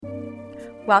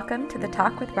Welcome to the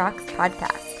Talk with Rox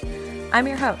podcast. I'm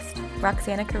your host,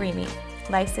 Roxana Karimi,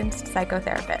 licensed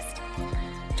psychotherapist.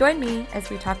 Join me as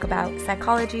we talk about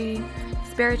psychology,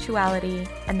 spirituality,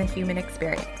 and the human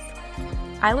experience.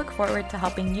 I look forward to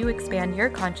helping you expand your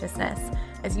consciousness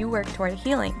as you work toward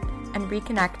healing and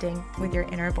reconnecting with your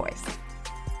inner voice.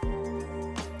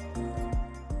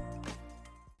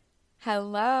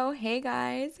 Hello, hey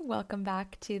guys, welcome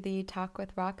back to the Talk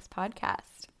with Rox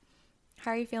podcast.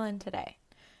 How are you feeling today?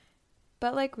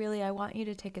 But really, I want you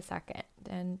to take a second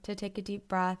and to take a deep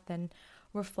breath and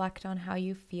reflect on how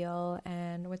you feel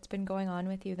and what's been going on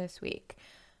with you this week.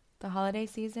 The holiday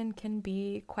season can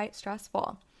be quite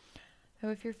stressful. So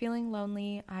if you're feeling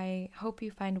lonely, I hope you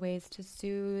find ways to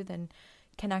soothe and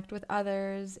connect with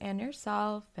others and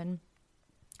yourself.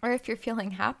 Or if you're feeling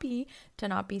happy to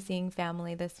not be seeing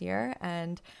family this year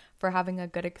and for having a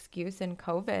good excuse in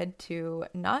COVID to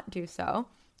not do so,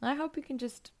 I hope you can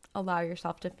just allow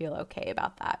yourself to feel okay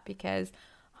about that, because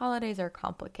holidays are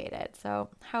complicated. So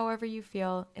however you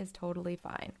feel is totally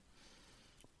fine.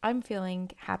 I'm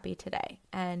feeling happy today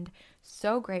and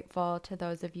so grateful to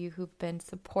those of you who've been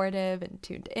supportive and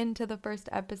tuned into the first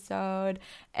episode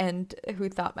and who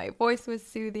thought my voice was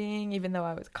soothing, even though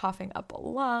I was coughing up a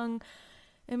lung.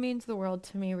 It means the world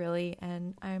to me, really,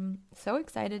 and I'm so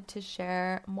excited to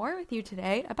share more with you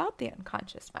today about the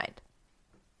unconscious mind.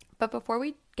 But before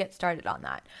we get started on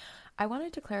that, I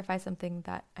wanted to clarify something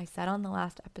that I said on the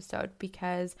last episode,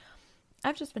 because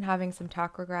I've just been having some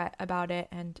talk regret about it,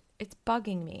 and it's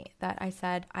bugging me that I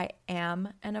said I am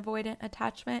an avoidant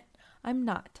attachment. I'm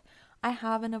not. I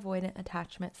have an avoidant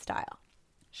attachment style.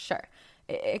 Sure,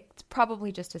 it's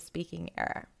probably just a speaking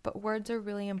error, but words are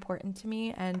really important to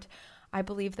me, and I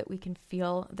believe that we can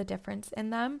feel the difference in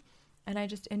them. And I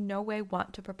just in no way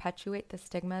want to perpetuate the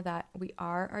stigma that we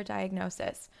are our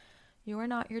diagnosis. You are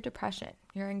not your depression,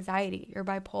 your anxiety, your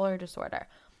bipolar disorder.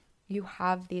 You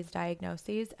have these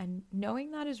diagnoses, and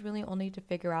knowing that is really only to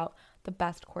figure out the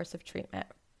best course of treatment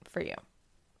for you.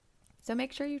 So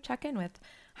make sure you check in with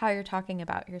how you're talking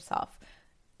about yourself.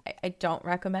 I don't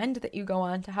recommend that you go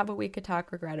on to have a week of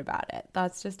talk regret about it.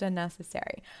 That's just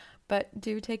unnecessary. But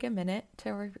do take a minute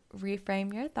to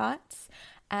reframe your thoughts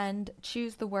and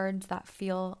choose the words that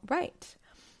feel right.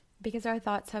 Because our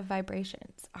thoughts have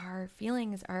vibrations, our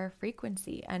feelings are a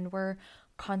frequency, and we're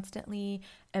constantly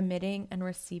emitting and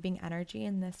receiving energy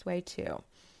in this way too.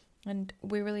 And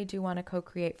we really do want to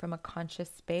co-create from a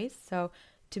conscious space, so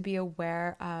to be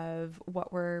aware of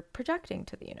what we're projecting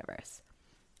to the universe.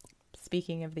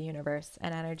 Speaking of the universe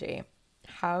and energy,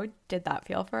 how did that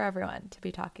feel for everyone to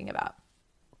be talking about?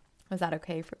 Was that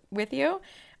okay with you?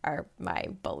 Are my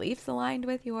beliefs aligned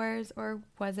with yours, or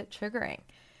was it triggering?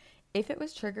 If it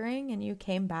was triggering and you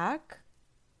came back,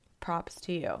 props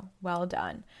to you. Well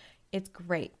done. It's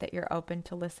great that you're open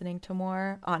to listening to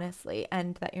more, honestly,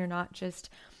 and that you're not just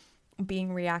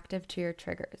being reactive to your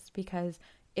triggers, because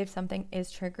if something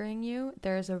is triggering you,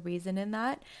 there's a reason in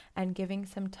that, and giving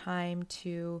some time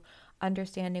to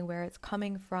understanding where it's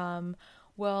coming from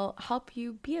will help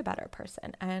you be a better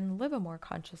person and live a more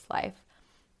conscious life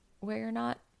where you're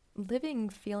not living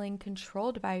feeling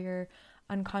controlled by your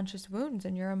unconscious wounds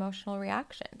and your emotional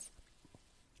reactions.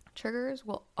 Triggers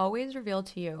will always reveal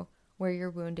to you where your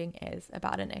wounding is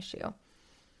about an issue.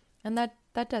 And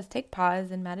that does take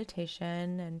pause and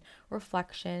meditation and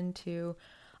reflection to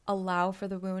allow for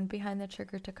the wound behind the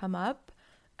trigger to come up.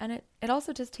 And it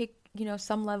also does take,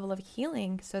 some level of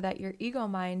healing so that your ego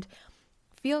mind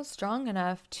feels strong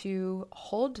enough to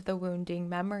hold the wounding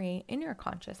memory in your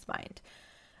conscious mind.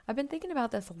 I've been thinking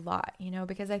about this a lot,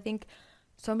 because I think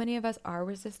so many of us are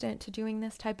resistant to doing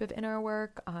this type of inner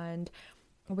work, and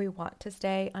we want to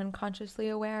stay unconsciously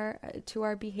aware to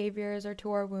our behaviors or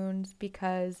to our wounds,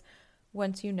 because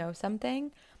once you know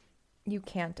something, you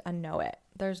can't unknow it.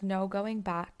 There's no going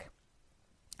back.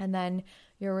 And then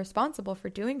you're responsible for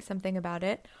doing something about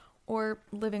it or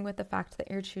living with the fact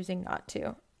that you're choosing not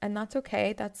to. And that's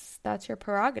okay. That's your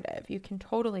prerogative. You can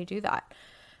totally do that.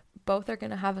 Both are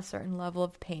going to have a certain level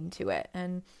of pain to it.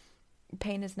 And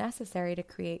pain is necessary to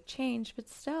create change, but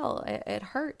still it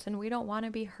hurts, and we don't want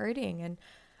to be hurting.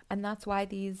 And that's why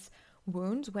these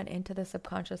wounds went into the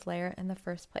subconscious layer in the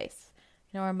first place.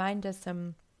 Our mind does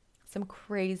some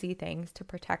crazy things to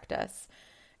protect us.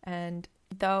 And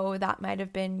though that might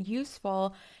have been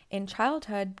useful in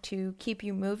childhood to keep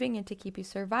you moving and to keep you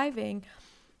surviving,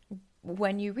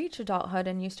 when you reach adulthood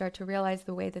and you start to realize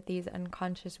the way that these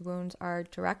unconscious wounds are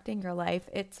directing your life,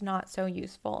 it's not so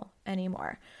useful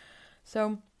anymore.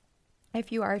 So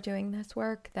if you are doing this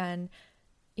work, then,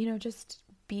 just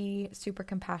be super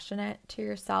compassionate to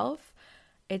yourself.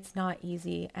 It's not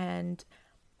easy. And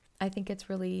I think it's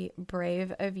really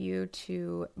brave of you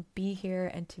to be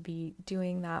here and to be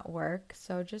doing that work.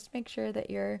 So just make sure that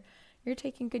you're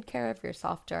taking good care of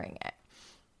yourself during it.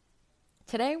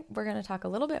 Today, we're going to talk a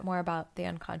little bit more about the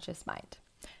unconscious mind.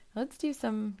 Let's do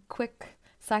some quick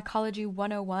Psychology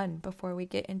 101 before we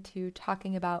get into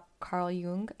talking about Carl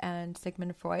Jung and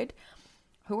Sigmund Freud,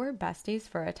 who were besties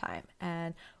for a time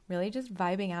and really just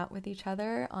vibing out with each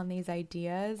other on these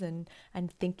ideas and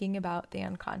thinking about the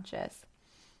unconscious.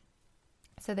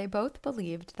 So they both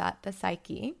believed that the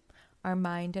psyche, our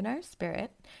mind and our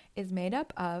spirit, is made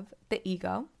up of the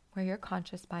ego, where your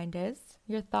conscious mind is,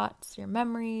 your thoughts, your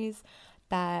memories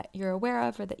that you're aware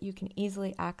of or that you can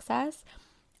easily access,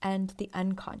 and the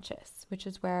unconscious, which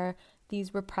is where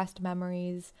these repressed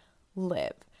memories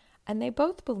live. And they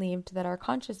both believed that our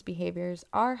conscious behaviors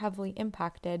are heavily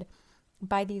impacted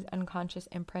by these unconscious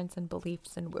imprints and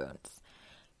beliefs and wounds.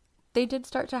 They did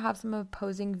start to have some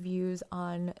opposing views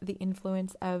on the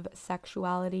influence of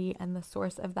sexuality and the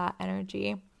source of that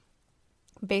energy.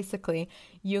 Basically,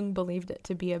 Jung believed it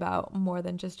to be about more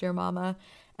than just your mama,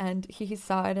 and he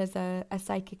saw it as a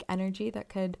psychic energy that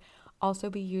could also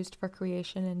be used for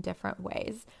creation in different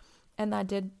ways. And that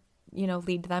did,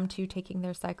 lead them to taking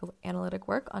their psychoanalytic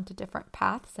work onto different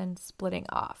paths and splitting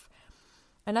off.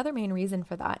 Another main reason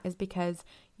for that is because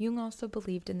Jung also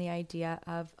believed in the idea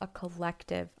of a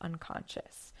collective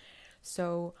unconscious.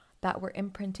 So that we're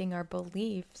imprinting our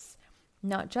beliefs,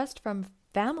 not just from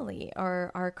family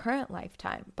or our current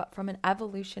lifetime, but from an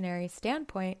evolutionary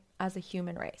standpoint as a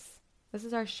human race. This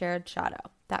is our shared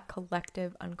shadow, that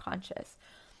collective unconscious.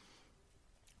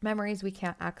 Memories we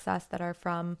can't access that are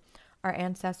from our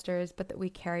ancestors, but that we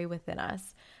carry within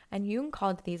us. And Jung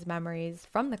called these memories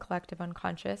from the collective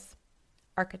unconscious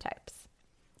archetypes.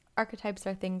 Archetypes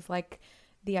are things like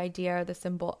the idea or the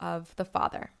symbol of the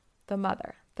father, the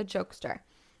mother, the jokester.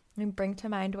 And bring to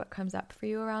mind what comes up for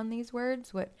you around these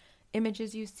words, what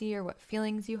images you see or what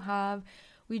feelings you have.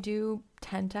 We do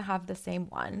tend to have the same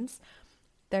ones.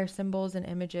 They're symbols and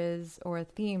images or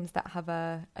themes that have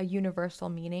a universal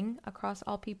meaning across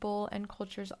all people and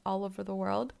cultures all over the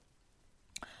world.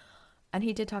 And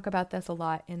he did talk about this a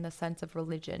lot in the sense of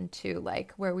religion too,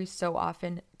 like where we so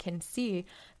often can see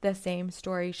the same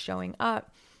story showing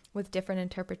up with different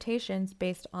interpretations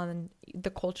based on the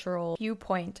cultural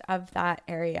viewpoint of that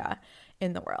area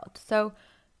in the world. So,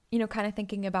 kind of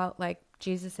thinking about like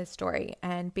Jesus' story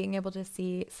and being able to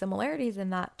see similarities in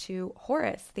that to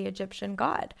Horus, the Egyptian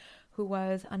god, who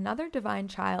was another divine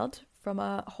child from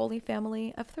a holy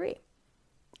family of three.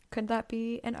 Could that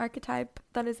be an archetype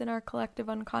that is in our collective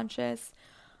unconscious?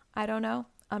 I don't know.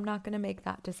 I'm not going to make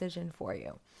that decision for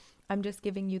you. I'm just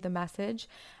giving you the message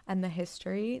and the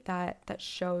history that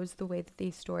shows the way that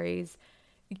these stories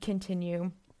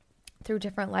continue through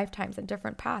different lifetimes and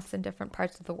different paths in different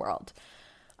parts of the world.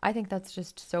 I think that's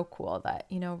just so cool that,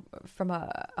 from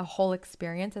a whole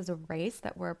experience as a race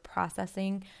that we're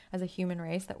processing, as a human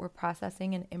race, that we're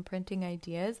processing and imprinting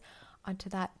ideas onto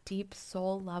that deep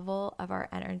soul level of our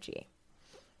energy.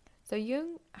 So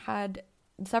Jung had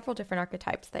several different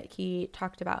archetypes that he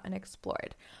talked about and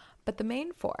explored, but the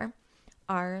main four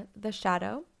are the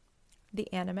shadow,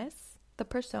 the animus, the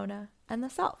persona, and the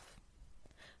self.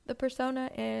 The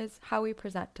persona is how we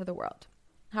present to the world,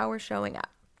 how we're showing up.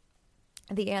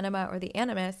 The anima or the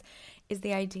animus is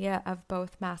the idea of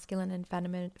both masculine and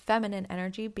feminine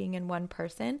energy being in one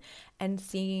person and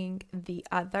seeing the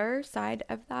other side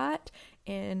of that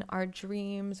in our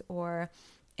dreams or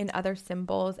in other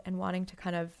symbols and wanting to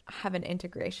kind of have an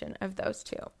integration of those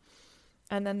two.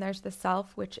 And then there's the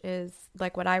self, which is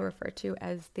like what I refer to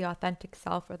as the authentic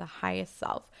self or the highest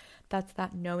self. That's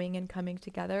that knowing and coming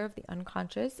together of the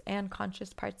unconscious and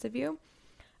conscious parts of you.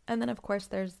 And then, of course,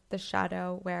 there's the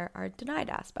shadow where our denied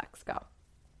aspects go.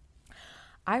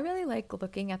 I really like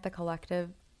looking at the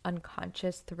collective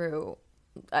unconscious through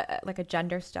like a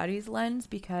gender studies lens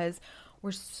because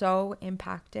we're so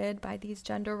impacted by these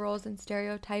gender roles and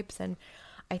stereotypes. And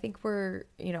I think we're,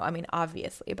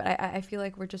 obviously, but I feel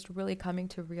like we're just really coming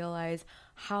to realize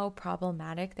how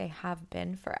problematic they have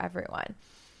been for everyone.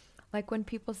 Like when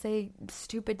people say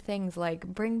stupid things like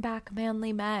bring back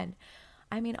manly men.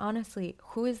 Honestly,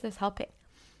 who is this helping?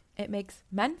 It makes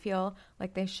men feel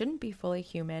like they shouldn't be fully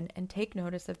human and take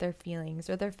notice of their feelings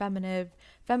or their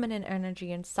feminine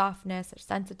energy and softness or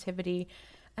sensitivity.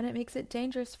 And it makes it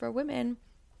dangerous for women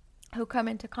who come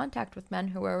into contact with men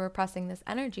who are repressing this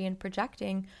energy and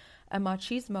projecting a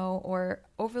machismo or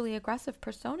overly aggressive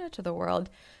persona to the world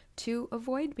to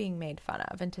avoid being made fun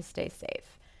of and to stay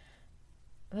safe.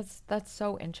 That's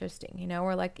so interesting,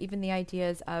 or like even the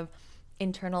ideas of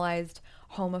internalized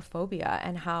homophobia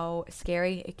and how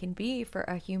scary it can be for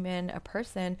a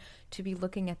person to be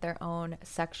looking at their own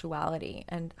sexuality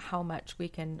and how much we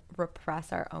can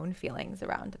repress our own feelings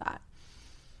around that.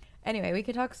 Anyway, we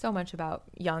could talk so much about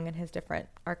Jung and his different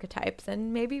archetypes,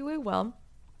 and maybe we will.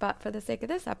 But for the sake of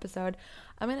this episode,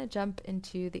 I'm going to jump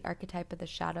into the archetype of the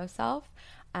shadow self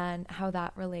and how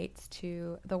that relates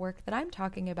to the work that I'm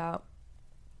talking about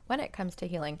when it comes to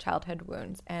healing childhood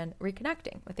wounds and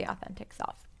reconnecting with the authentic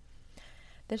self.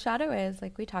 The shadow is,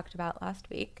 like we talked about last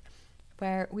week,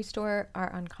 where we store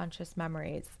our unconscious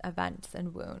memories, events,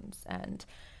 and wounds, and,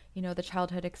 the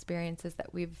childhood experiences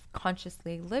that we've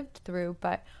consciously lived through,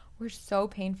 but were so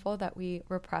painful that we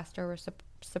repressed or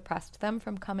suppressed them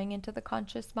from coming into the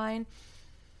conscious mind.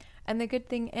 And the good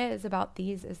thing about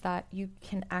these is that you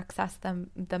can access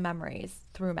the memories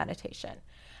through meditation.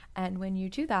 And when you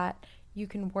do that, you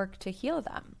can work to heal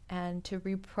them and to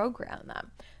reprogram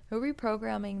them. So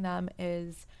reprogramming them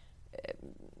is,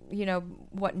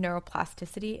 what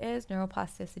neuroplasticity is.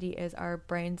 Neuroplasticity is our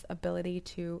brain's ability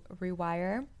to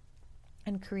rewire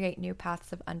and create new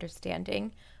paths of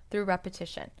understanding through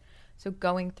repetition. So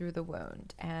going through the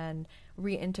wound and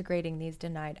reintegrating these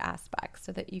denied aspects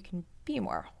so that you can be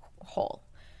more whole.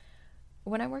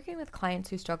 When I'm working with clients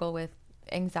who struggle with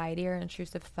anxiety or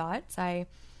intrusive thoughts, I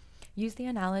use the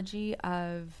analogy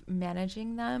of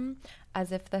managing them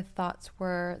as if the thoughts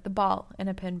were the ball in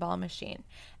a pinball machine.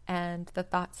 And the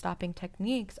thought stopping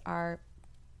techniques are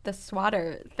the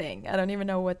swatter thing. I don't even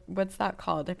know what's that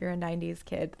called. If you're a 90s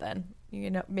kid, then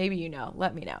maybe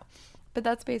let me know. But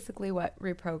that's basically what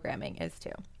reprogramming is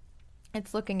too.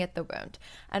 It's looking at the wound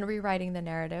and rewriting the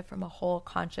narrative from a whole,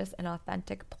 conscious, and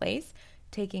authentic place,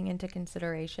 taking into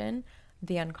consideration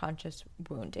the unconscious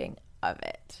wounding of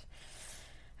it.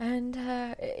 And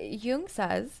Jung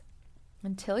says,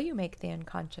 until you make the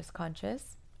unconscious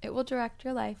conscious, it will direct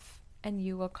your life and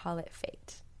you will call it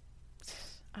fate.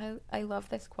 I love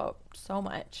this quote so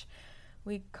much.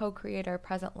 We co-create our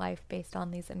present life based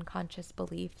on these unconscious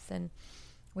beliefs, and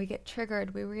we get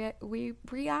triggered, we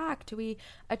react, we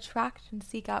attract and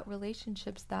seek out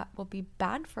relationships that will be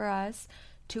bad for us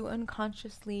to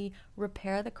unconsciously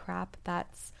repair the crap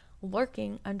that's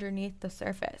lurking underneath the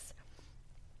surface.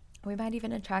 We might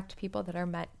even attract people that are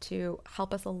meant to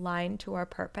help us align to our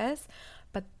purpose,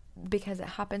 but because it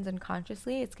happens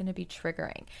unconsciously, it's going to be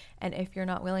triggering. And if you're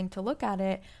not willing to look at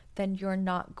it, then you're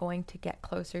not going to get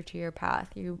closer to your path.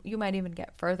 You might even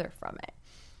get further from it.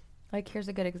 Like, here's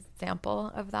a good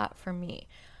example of that for me.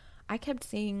 I kept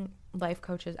seeing life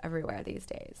coaches everywhere these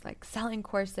days, like selling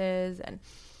courses and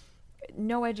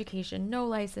no education, no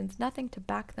license, nothing to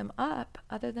back them up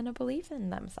other than a belief in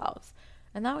themselves.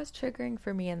 And that was triggering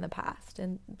for me in the past,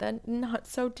 and the not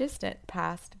so distant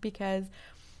past, because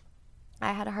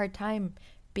I had a hard time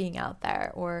being out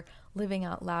there or living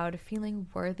out loud, feeling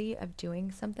worthy of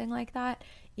doing something like that,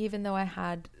 even though I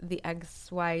had the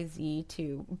XYZ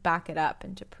to back it up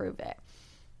and to prove it.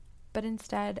 But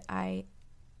instead, I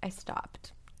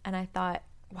stopped and I thought,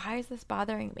 why is this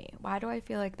bothering me? Why do I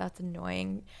feel like that's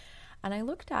annoying? And I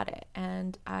looked at it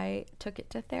and I took it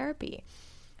to therapy,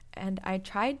 and I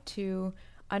tried to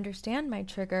understand my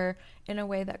trigger in a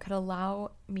way that could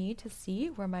allow me to see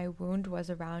where my wound was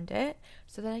around it,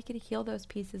 so that I could heal those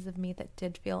pieces of me that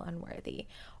did feel unworthy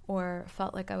or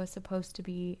felt like I was supposed to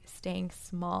be staying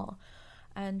small.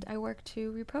 And I worked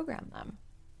to reprogram them.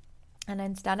 And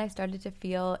instead, I started to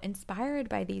feel inspired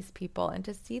by these people and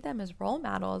to see them as role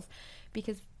models,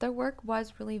 because their work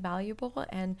was really valuable,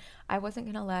 and I wasn't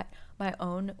going to let my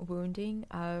own wounding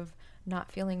of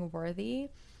not feeling worthy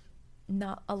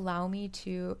not allow me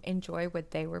to enjoy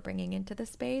what they were bringing into the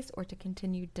space, or to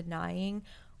continue denying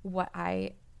what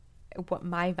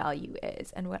my value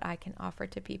is and what I can offer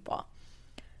to people.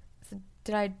 So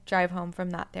did I drive home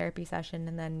from that therapy session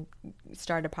and then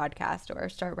start a podcast or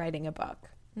start writing a book?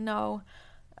 No,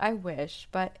 I wish,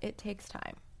 but it takes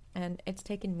time, and it's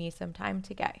taken me some time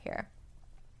to get here.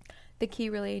 The key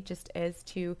really just is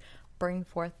to bring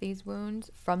forth these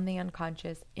wounds from the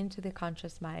unconscious into the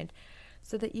conscious mind,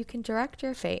 so that you can direct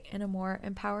your fate in a more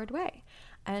empowered way.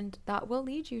 And that will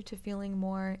lead you to feeling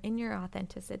more in your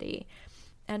authenticity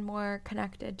and more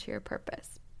connected to your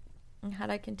purpose. And had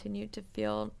I continued to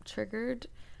feel triggered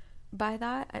by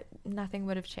that, nothing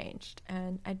would have changed.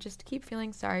 And I just keep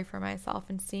feeling sorry for myself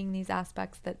and seeing these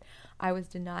aspects that I was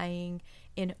denying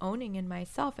in owning in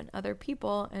myself and other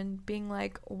people, and being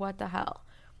like, what the hell?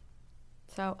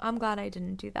 So I'm glad I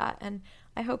didn't do that, and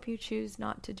I hope you choose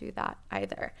not to do that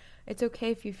either. It's okay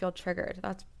if you feel triggered.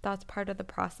 That's part of the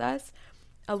process.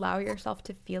 Allow yourself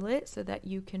to feel it so that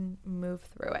you can move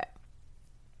through it.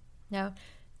 Now,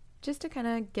 just to kind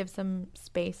of give some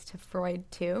space to Freud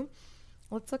too,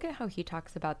 let's look at how he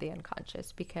talks about the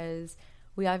unconscious, because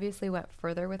we obviously went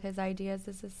further with his ideas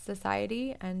as a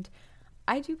society, and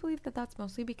I do believe that that's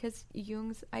mostly because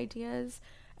Jung's ideas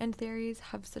and theories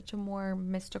have such a more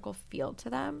mystical feel to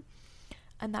them,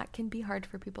 and that can be hard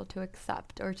for people to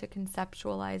accept or to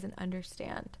conceptualize and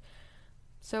understand.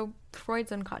 So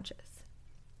Freud's unconscious.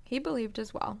 He believed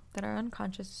as well that our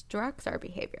unconscious directs our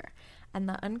behavior, and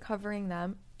that uncovering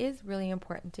them is really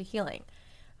important to healing.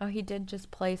 Now, he did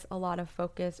just place a lot of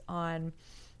focus on,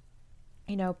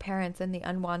 parents and the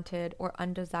unwanted or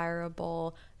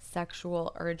undesirable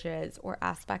sexual urges or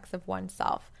aspects of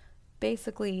oneself.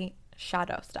 Basically,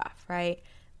 shadow stuff, right?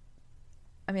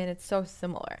 I mean, it's so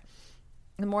similar.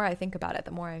 The more I think about it,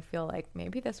 the more I feel like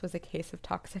maybe this was a case of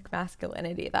toxic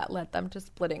masculinity that led them to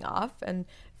splitting off and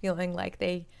feeling like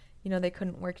they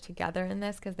couldn't work together in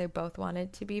this because they both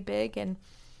wanted to be big, and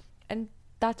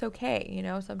that's okay.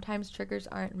 Sometimes triggers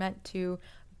aren't meant to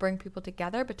bring people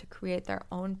together, but to create their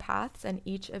own paths, and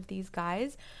each of these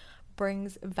guys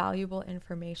brings valuable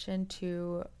information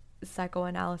to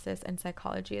psychoanalysis and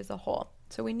psychology as a whole.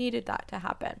 So we needed that to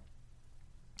happen.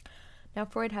 Now,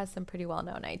 Freud has some pretty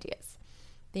well-known ideas.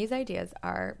 These ideas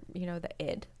are, the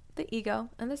id, the ego,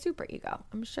 and the superego.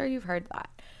 I'm sure you've heard that.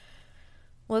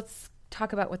 Let's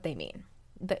talk about what they mean.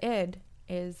 The id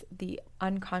is the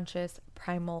unconscious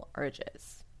primal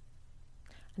urges.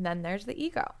 And then there's the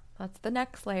ego. That's the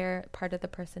next layer, part of the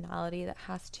personality that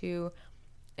has to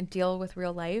deal with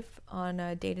real life on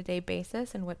a day-to-day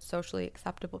basis and what's socially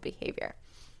acceptable behavior.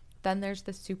 Then there's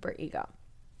the superego,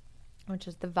 which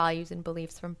is the values and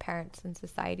beliefs from parents and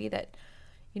society that,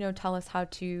 tell us how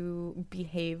to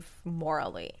behave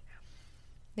morally.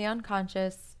 The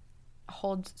unconscious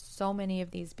holds so many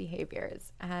of these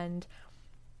behaviors, and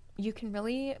you can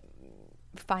really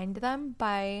find them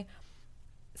by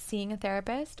seeing a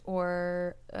therapist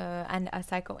or and a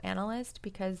psychoanalyst,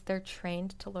 because they're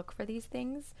trained to look for these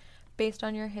things based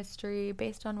on your history,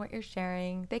 based on what you're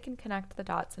sharing. They can connect the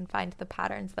dots and find the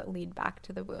patterns that lead back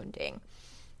to the wounding.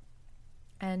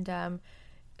 And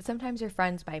sometimes your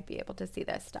friends might be able to see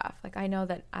this stuff. Like, I know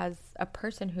that as a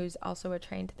person who's also a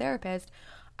trained therapist,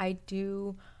 I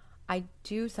do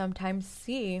sometimes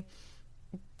see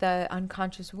the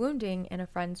unconscious wounding in a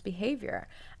friend's behavior.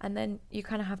 And then you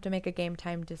kind of have to make a game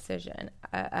time decision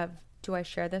of, do I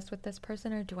share this with this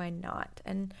person or do I not?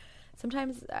 And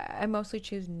sometimes I mostly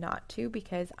choose not to,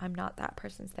 because I'm not that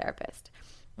person's therapist.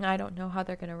 And I don't know how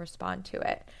they're going to respond to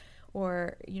it.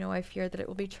 Or, I fear that it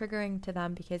will be triggering to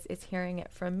them because it's hearing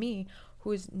it from me,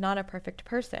 who's not a perfect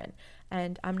person.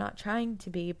 And I'm not trying to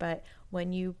be, but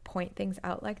when you point things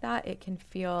out like that, it can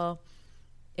feel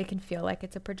like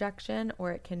it's a projection,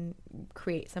 or it can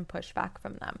create some pushback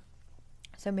from them.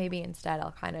 So maybe instead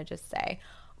I'll kind of just say,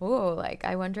 oh, like,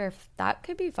 I wonder if that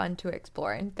could be fun to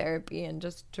explore in therapy, and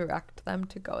just direct them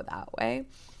to go that way.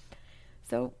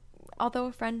 So although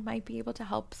a friend might be able to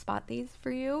help spot these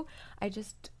for you, I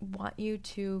just want you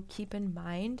to keep in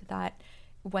mind that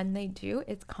when they do,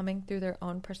 it's coming through their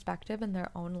own perspective and their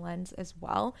own lens as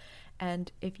well.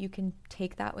 And if you can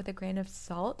take that with a grain of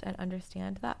salt and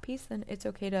understand that piece, then it's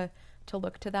okay to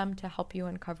look to them to help you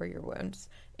uncover your wounds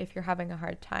if you're having a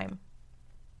hard time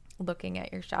looking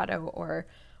at your shadow or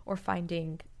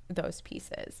finding those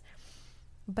pieces.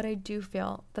 But I do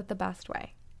feel that the best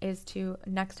way is to,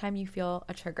 next time you feel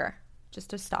a trigger,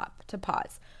 just to stop, to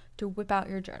pause, to whip out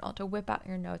your journal, to whip out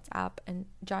your notes app and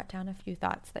jot down a few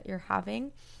thoughts that you're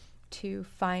having to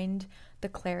find the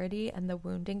clarity and the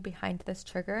wounding behind this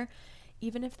trigger.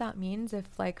 Even if that means, if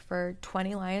like for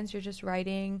 20 lines you're just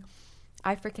writing,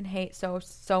 I freaking hate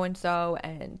so-and-so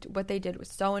and what they did was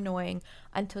so annoying,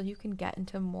 until you can get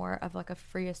into more of like a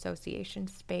free association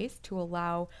space to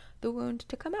allow the wound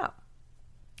to come out.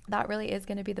 That really is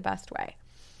going to be the best way.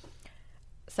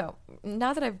 So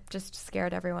now that I've just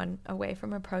scared everyone away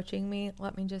from approaching me,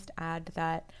 let me just add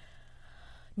that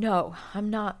no, I'm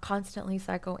not constantly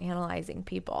psychoanalyzing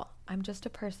people. I'm just a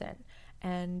person,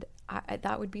 and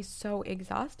that would be so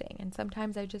exhausting. And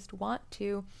sometimes I just want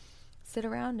to sit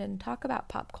around and talk about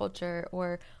pop culture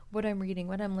or what I'm reading,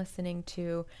 what I'm listening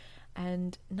to,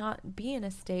 and not be in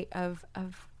a state of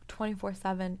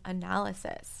 24/7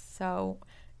 analysis. So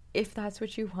if that's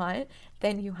what you want,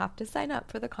 then you have to sign up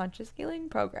for the Conscious Healing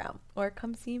Program or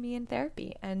come see me in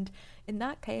therapy. And in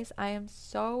that case, I am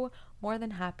so more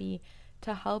than happy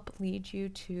to help lead you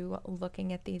to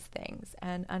looking at these things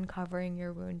and uncovering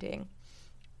your wounding.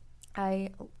 I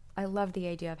love the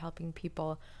idea of helping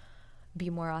people be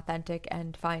more authentic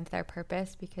and find their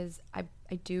purpose, because I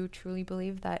do truly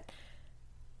believe that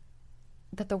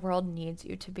that the world needs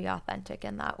you to be authentic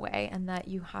in that way, and that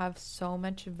you have so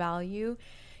much value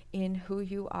in who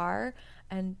you are,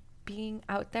 and being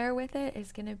out there with it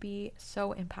is going to be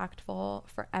so impactful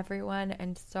for everyone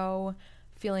and so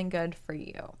feeling good for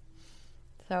you.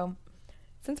 So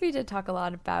since we did talk a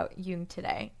lot about Jung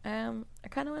today, I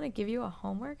kind of want to give you a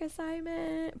homework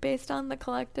assignment based on the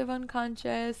collective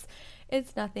unconscious.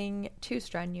 It's nothing too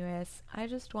strenuous. I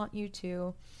just want you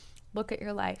to look at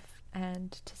your life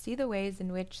and to see the ways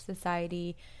in which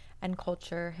society and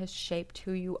culture has shaped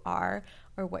who you are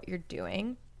or what you're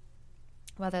doing,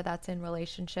 whether that's in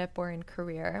relationship or in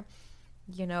career.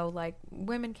 You know, like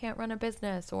women can't run a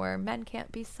business or men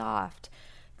can't be soft.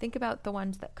 Think about the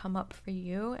ones that come up for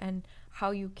you and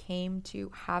how you came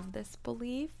to have this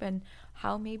belief and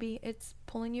how maybe it's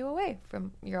pulling you away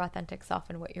from your authentic self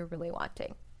and what you're really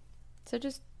wanting. So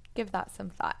just give that some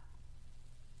thought.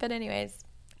 But anyways,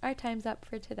 our time's up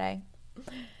for today.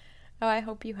 Oh, I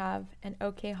hope you have an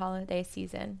okay holiday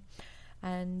season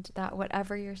and that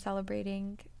whatever you're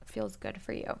celebrating feels good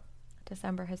for you.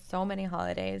 December has so many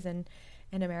holidays, and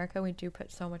in America we do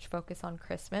put so much focus on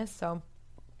Christmas. So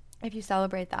if you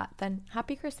celebrate that, then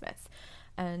happy Christmas.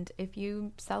 And if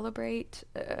you celebrate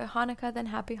Hanukkah, then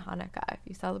happy Hanukkah. If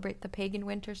you celebrate the pagan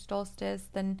winter solstice,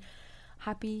 then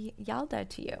happy Yalda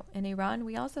to you. In Iran,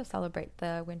 we also celebrate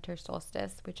the winter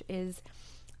solstice, which is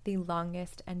the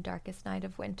longest and darkest night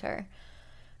of winter.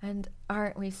 And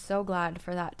aren't we so glad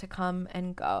for that to come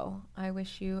and go? I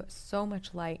wish you so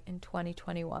much light in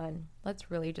 2021.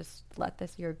 Let's really just let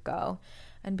this year go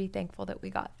and be thankful that we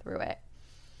got through it.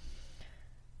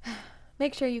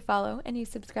 Make sure you follow and you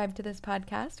subscribe to this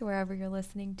podcast wherever you're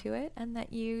listening to it, and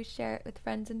that you share it with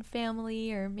friends and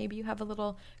family, or maybe you have a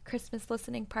little Christmas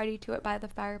listening party to it by the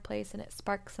fireplace and it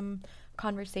sparks some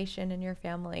conversation in your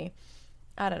family.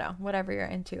 I don't know, whatever you're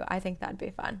into. I think that'd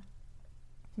be fun.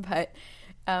 But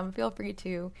feel free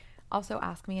to also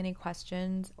ask me any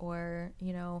questions, or,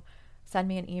 send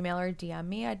me an email or DM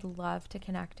me. I'd love to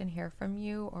connect and hear from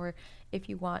you. Or if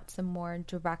you want some more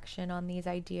direction on these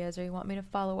ideas, or you want me to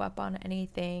follow up on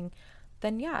anything,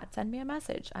 then send me a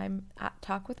message. I'm at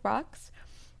Talk with Rocks.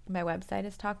 My website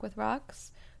is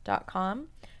talkwithrocks.com.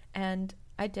 And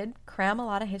I did cram a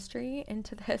lot of history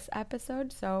into this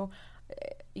episode. So,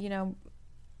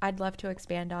 I'd love to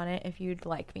expand on it if you'd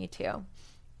like me to.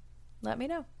 Let me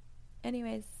know.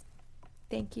 Anyways,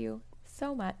 thank you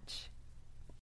so much.